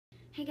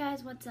Hey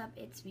guys, what's up?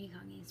 It's me,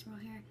 Cognizable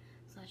here,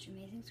 /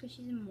 Amazing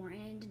Squishies and more.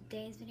 And in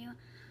today's video,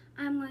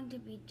 I'm going to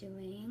be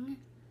doing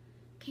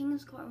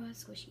King's Court with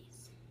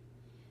Squishies.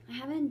 I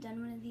haven't done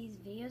one of these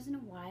videos in a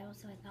while,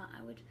 so I thought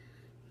I would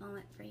film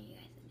it for you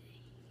guys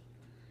today.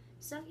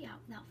 So yeah,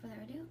 without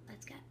further ado,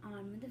 let's get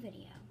on with the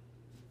video.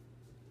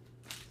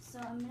 So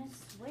I'm going to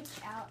switch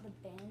out the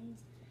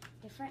bins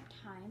different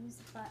times,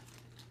 but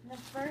the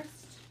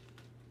first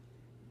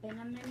bin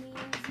I'm going to be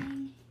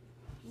using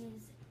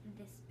is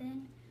this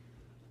bin.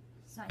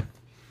 So I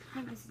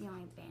think this is the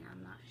only bin.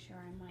 I'm not sure.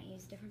 I might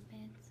use different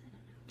bins. I don't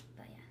know.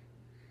 But yeah,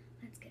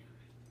 let's get on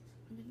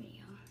with the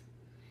video.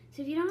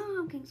 So if you don't know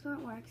how King's Court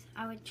works,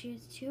 I would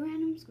choose two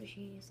random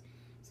squishies.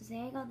 So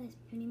say I got this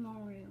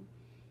Maru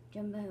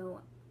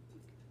Jumbo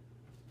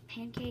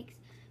pancakes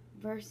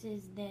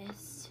versus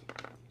this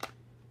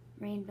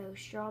rainbow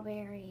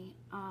strawberry.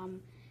 I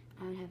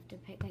would have to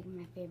pick like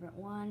my favorite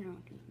one, or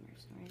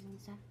stories and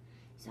stuff.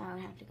 So I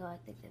would have to go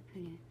like the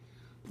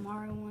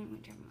Maru one,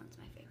 whichever one's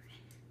my favorite.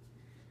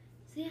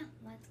 So yeah,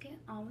 let's get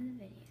on with the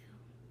video.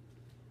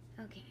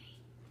 Okay,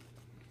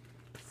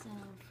 so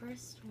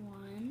first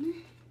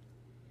one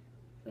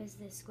was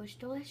this Squish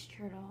Delish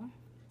turtle.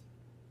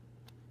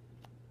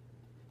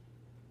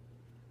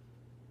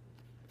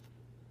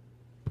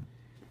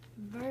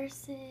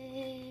 Versus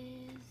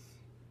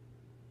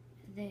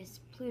this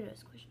Pluto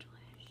Squish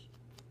Delish.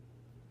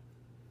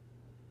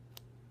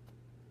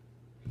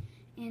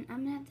 And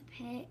I'm gonna have to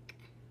pick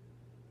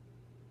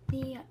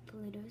the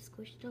Pluto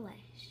Squish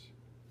Delish.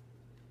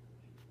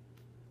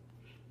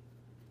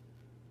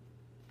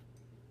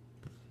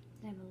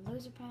 I have a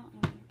loser pile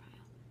and a winner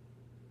pile.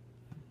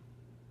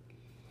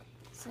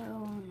 So,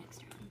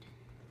 next round.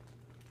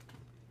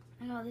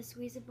 I got this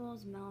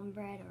Squeezables melon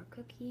bread or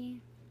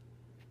cookie.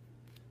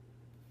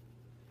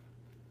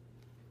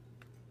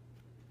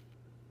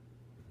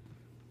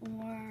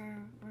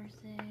 Or versus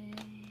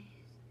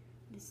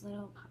this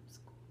little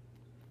popsicle.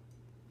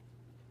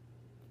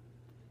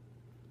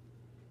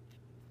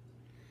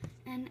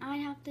 And I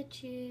have to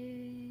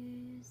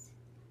choose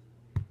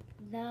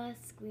the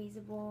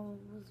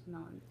Squeezables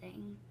melon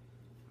thing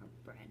or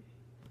bread.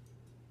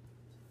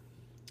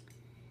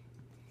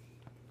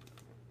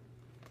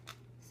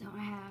 So I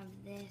have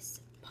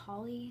this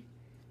Poly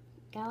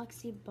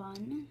Galaxy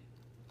bun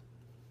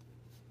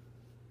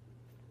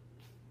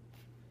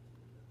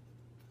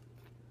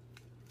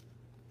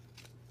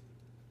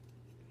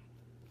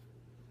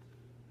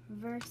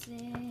versus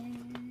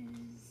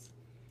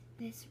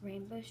this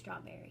rainbow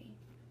strawberry.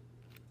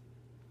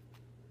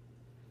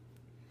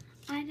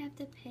 I'd have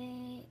to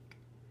pick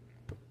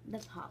the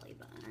Poly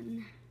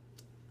bun.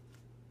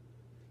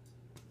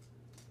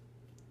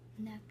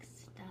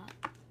 Next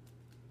up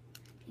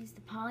is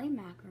the Poly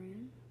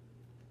macaroon.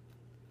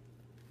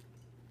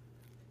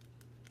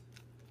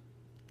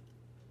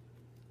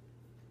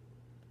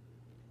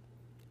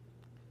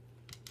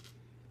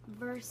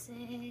 Versus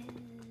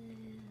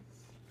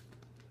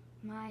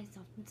my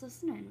soft and so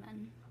cinnamon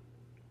bun.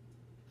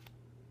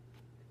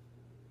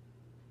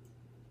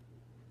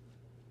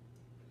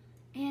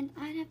 And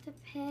I'd have to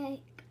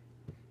pick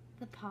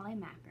the Poly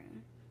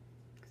macaroon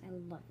because I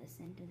love this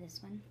into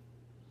this one.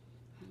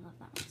 I love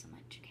that one so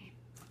much. Okay.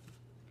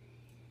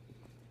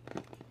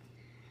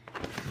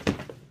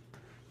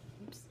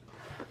 Oops.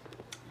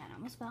 That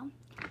almost fell,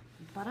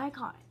 but I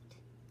caught it.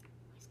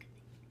 Always good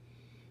thing.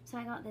 So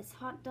I got this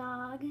hot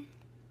dog,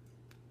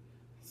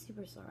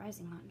 super slow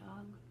rising hot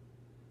dog,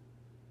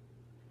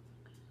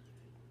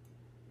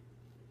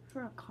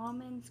 for a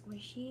common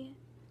squishy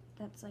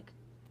that's like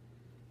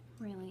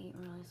really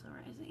slow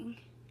rising,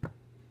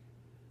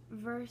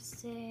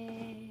 versus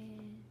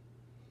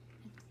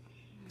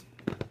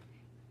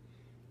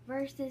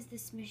the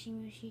Smushy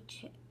Mushy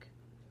chick.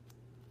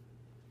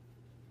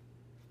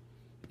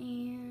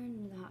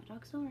 And the hot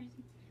dog still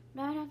rising,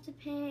 but I'd have to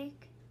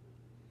pick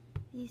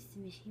the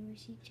Smushy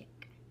Mushy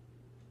chick.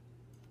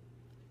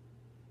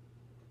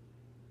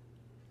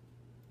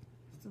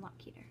 It's a lot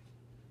cuter.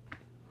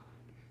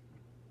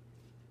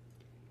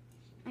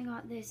 I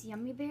got this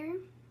Yummy Bear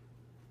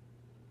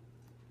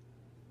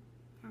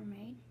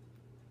mermaid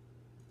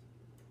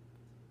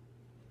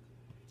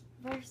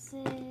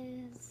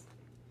versus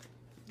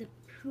the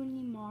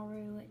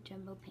Maru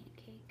jumbo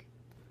pancake.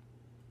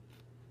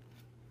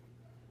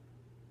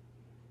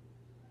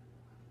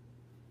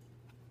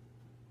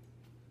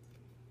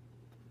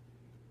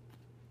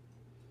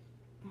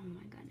 Oh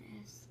my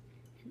goodness.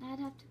 And I'd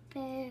have to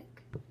pick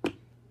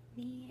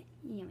the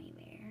Yummy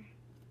Bear.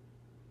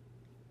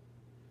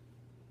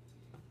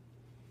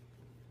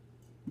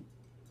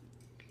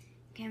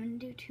 Okay, I'm gonna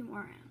do two more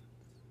rounds.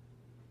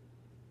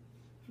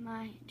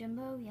 My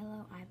jumbo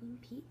yellow eye bloom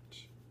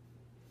peach.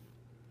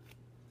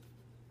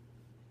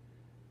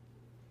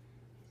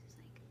 This is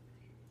like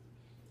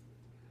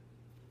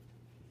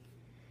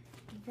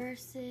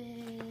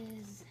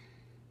versus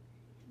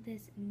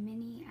this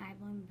mini eye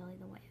bloom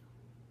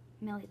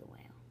Millie the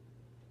Whale.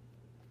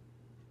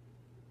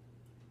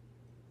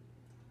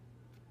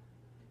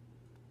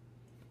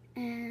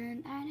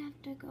 And I'd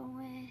have to go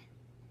with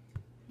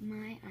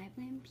my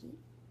Island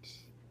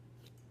Peach.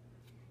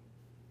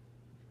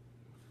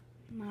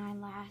 My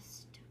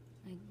last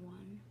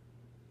one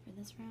for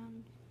this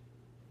round.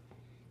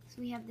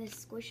 So we have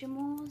this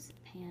Squishimals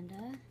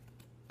Panda.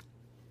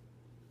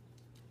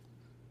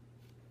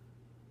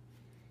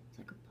 It's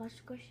like a plush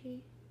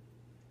squishy.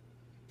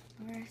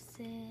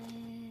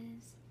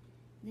 Versus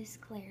this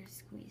Claire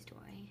squeeze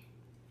toy.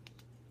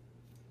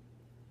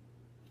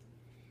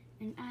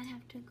 And I'd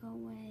have to go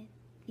with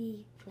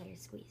the Claire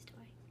squeeze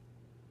toy.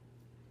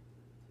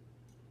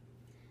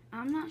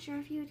 I'm not sure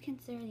if you would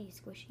consider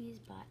these squishies,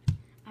 but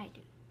I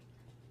do.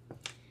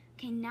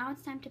 Okay, now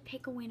it's time to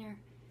pick a winner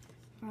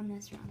from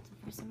this round. So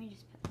first, let me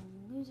just put the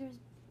losers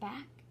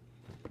back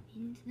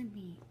into the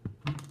game.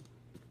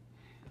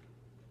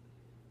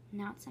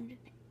 Now it's time to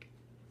pick.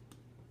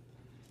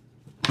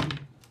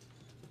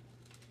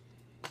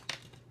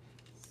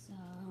 So,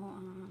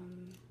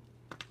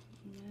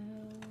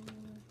 no.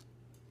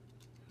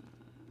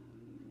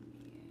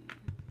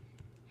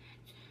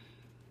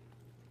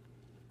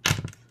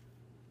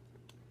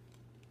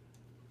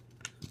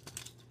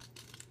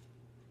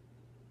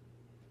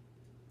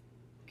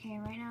 Okay,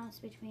 right now it's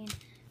between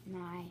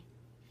my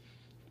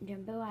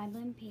Jumbo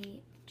Island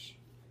Peach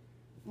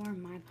or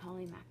my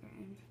Polly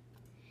Macaroon.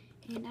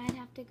 And I'd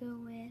have to go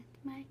with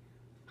my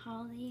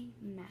Polly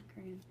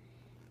Macaroon.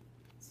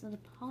 So the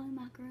Polly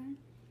Macaroon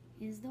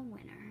is the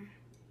winner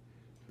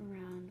for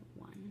round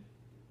 1.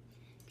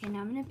 Okay, now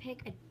I'm going to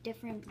pick a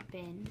different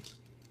bin.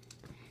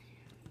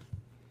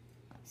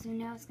 So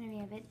now it's going to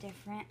be a bit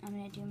different. I'm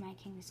going to do my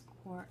King's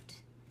Court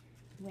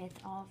with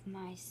all of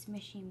my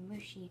Smishy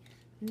Mushy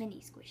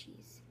mini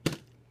squishies.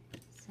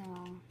 So,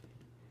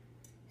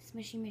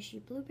 Smishy Mushy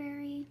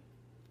Blueberry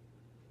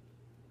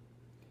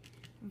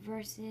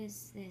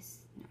versus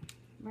this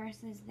Rare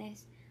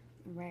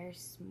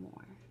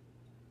S'more.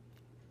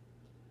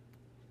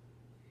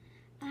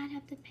 I'd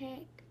have to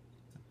pick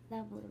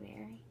the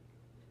blueberry.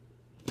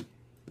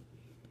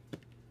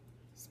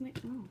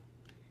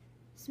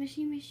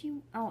 Smishy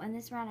Mushy. Oh, and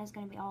this round is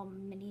going to be all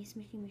mini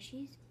Smishy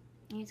Mushies.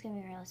 And it's going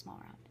to be a really small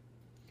round.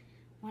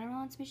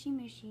 Watermelon Smishy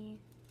Mushy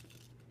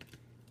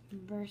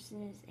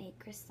versus a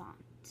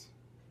croissant.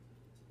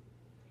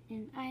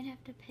 And I'd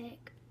have to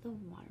pick the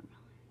watermelon.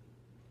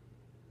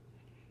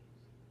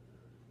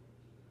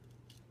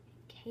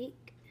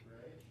 Cake.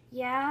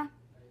 Yeah? How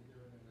you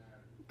doing in there?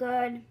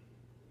 Good. You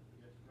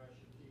have to brush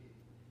your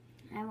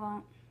teeth. I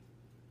won't.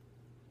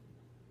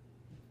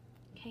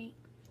 Cake.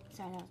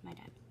 Sorry, that was my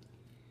dad.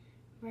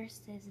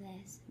 Versus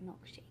this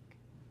milkshake.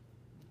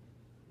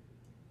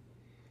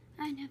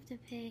 I'd have to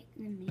pick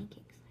the mini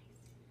cake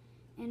slice.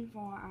 And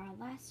for our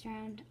last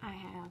round, I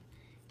have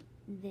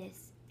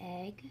this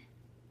egg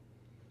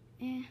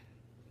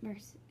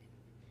versus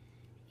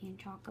and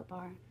chocolate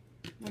bar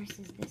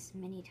versus this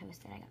mini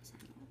toast that I got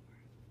sent over.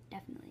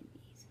 Definitely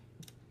these.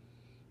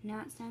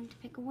 Now it's time to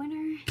pick a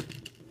winner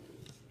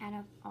out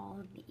of all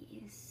of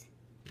these.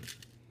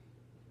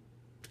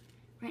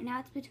 Right now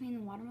it's between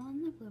the watermelon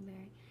and the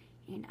blueberry,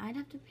 and I'd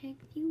have to pick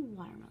the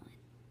watermelon.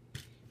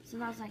 So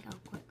that was like a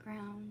quick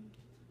round.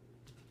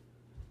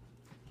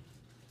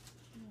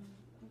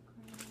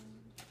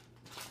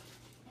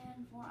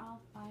 And for our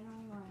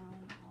final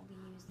round, I'll be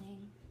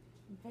using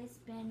this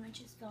bin,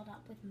 which is filled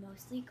up with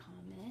mostly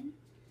common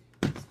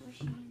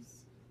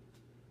squishies.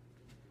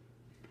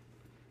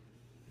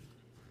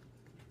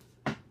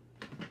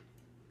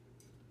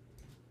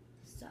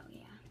 So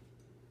yeah.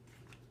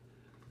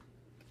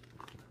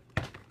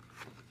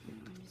 And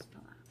I'll just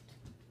fill out.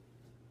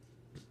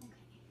 Okay.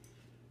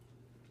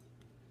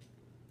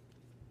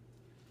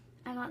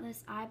 I got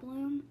this eye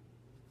bloom.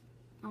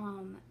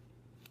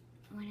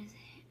 What is it?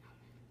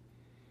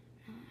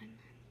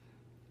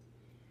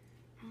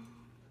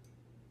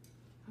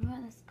 What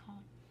is this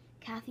called?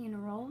 Kathy in a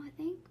Roll, I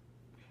think.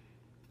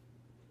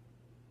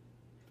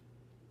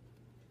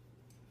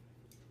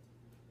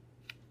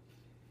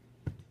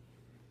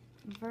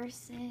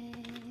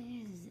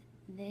 Versus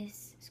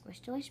this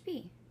Squish Delish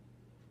Bee.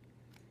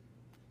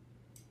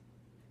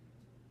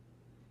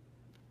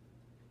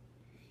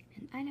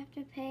 And I'd have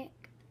to pick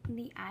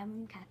the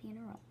Island Kathy in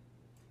a Roll.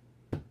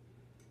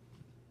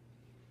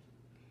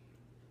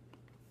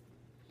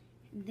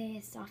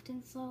 This Soft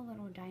and Slow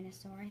Little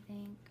Dinosaur, I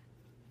think.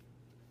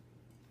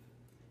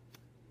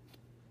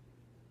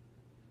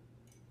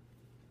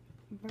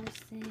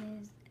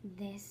 Versus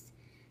this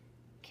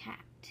cat.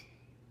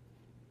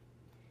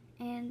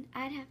 And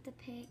I'd have to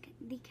pick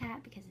the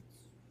cat because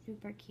it's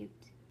super cute.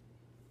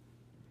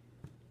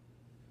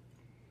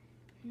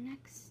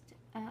 Next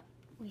up,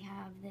 we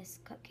have this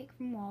cupcake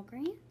from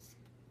Walgreens.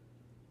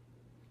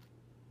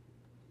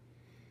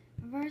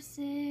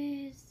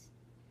 Versus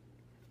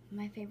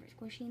my favorite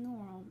squishy in the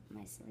world,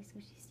 my Silly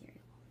Squishy cereal.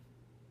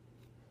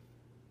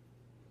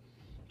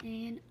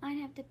 And I'd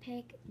have to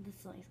pick the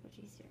Silly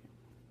Squishy cereal.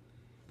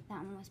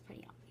 That one was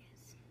pretty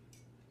obvious.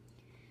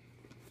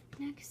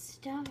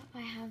 Next up,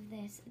 I have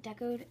this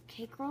decoed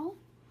cake roll.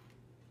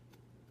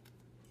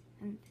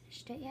 I haven't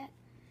finished it yet.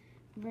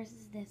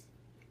 Versus this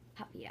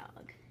puppy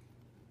dog.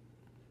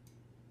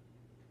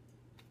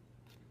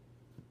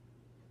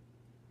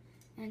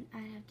 And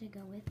I'd have to go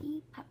with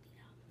the puppy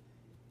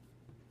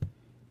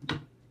dog.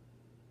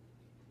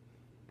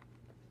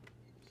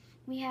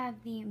 We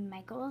have the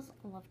Michael's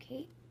Love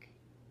Cake.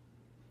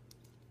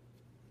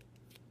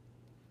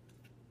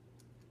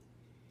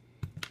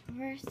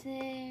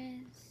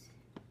 Versus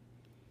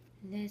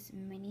this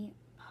mini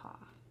paw.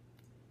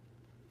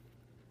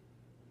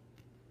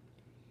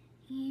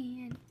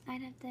 And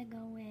I'd have to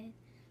go with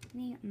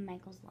the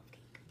Michael's Love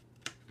Cake.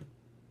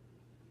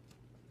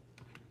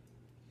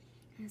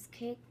 This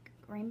cake,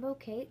 rainbow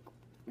cake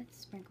with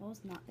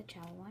sprinkles, not the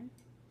chow one.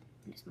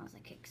 And it smells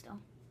like cake still.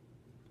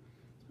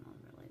 It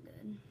smells really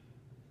good.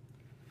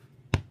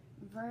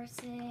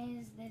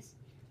 Versus this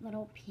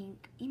little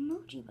pink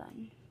emoji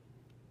bun.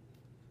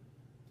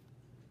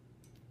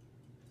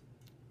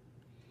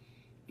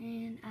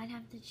 And I'd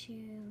have to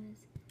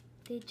choose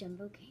the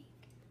jumbo cake.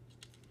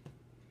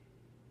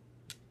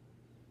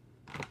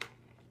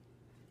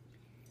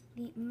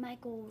 The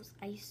Michael's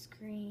ice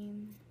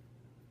cream.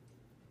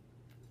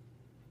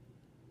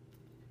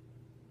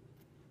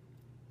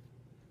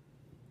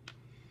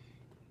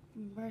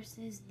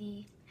 Versus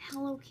the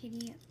Hello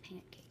Kitty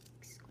pancake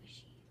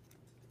squishy.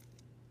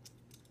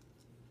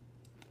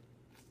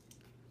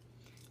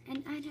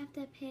 And I'd have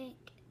to pick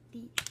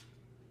the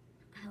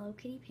Hello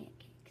Kitty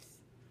pancakes.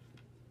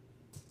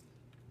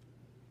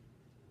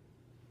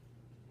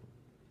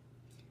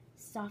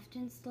 Soft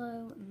and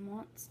Slow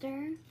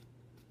Monster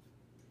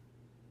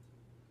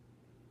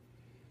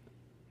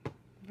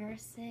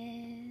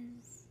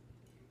versus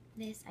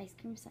this ice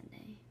cream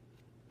sundae.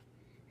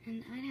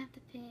 And I'd have to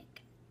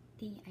pick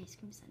the ice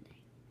cream sundae.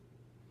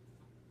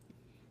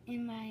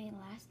 In my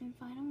last and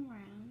final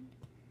round,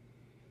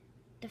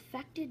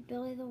 defected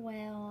Billy the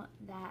Whale,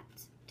 that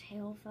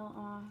tail fell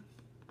off.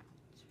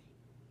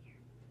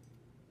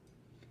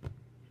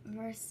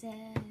 Versus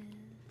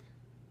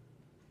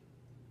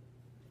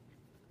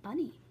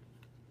Bunny.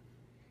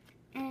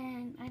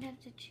 And I'd have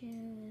to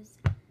choose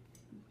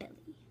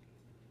Billy.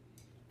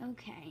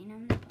 Okay, now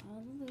I'm going to put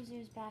all the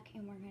losers back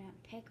and we're going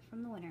to pick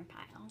from the winner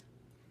pile.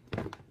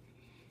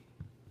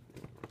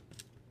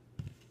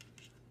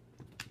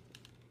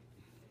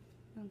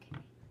 Okay.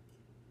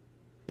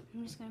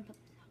 I'm just going to put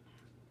this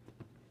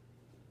out.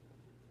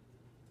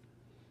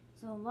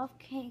 So Love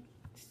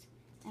Cake's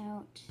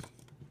out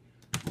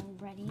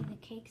already. The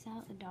cake's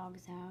out, the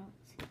dog's out,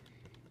 the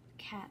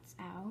cat's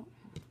out.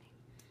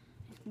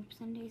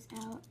 Sunday's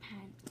out.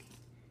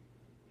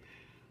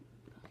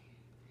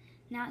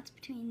 Now it's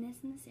between this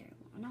and the cereal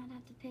bowl. And I'd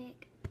have to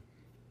pick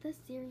the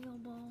cereal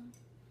bowl.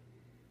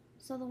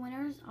 So the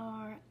winners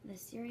are the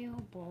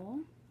cereal bowl,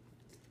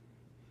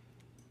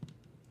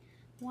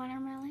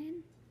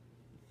 watermelon,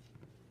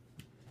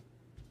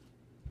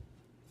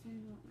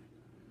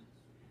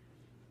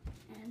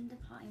 and the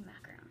pie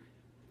macaron.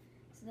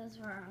 So those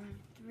were our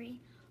 3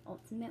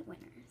 ultimate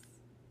winners.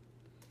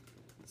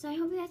 So I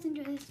hope you guys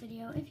enjoyed this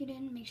video. If you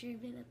didn't, make sure you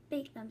give it a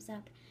big thumbs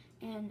up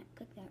and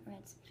click that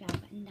red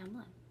subscribe button down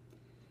below.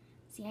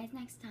 See you guys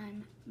next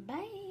time.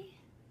 Bye!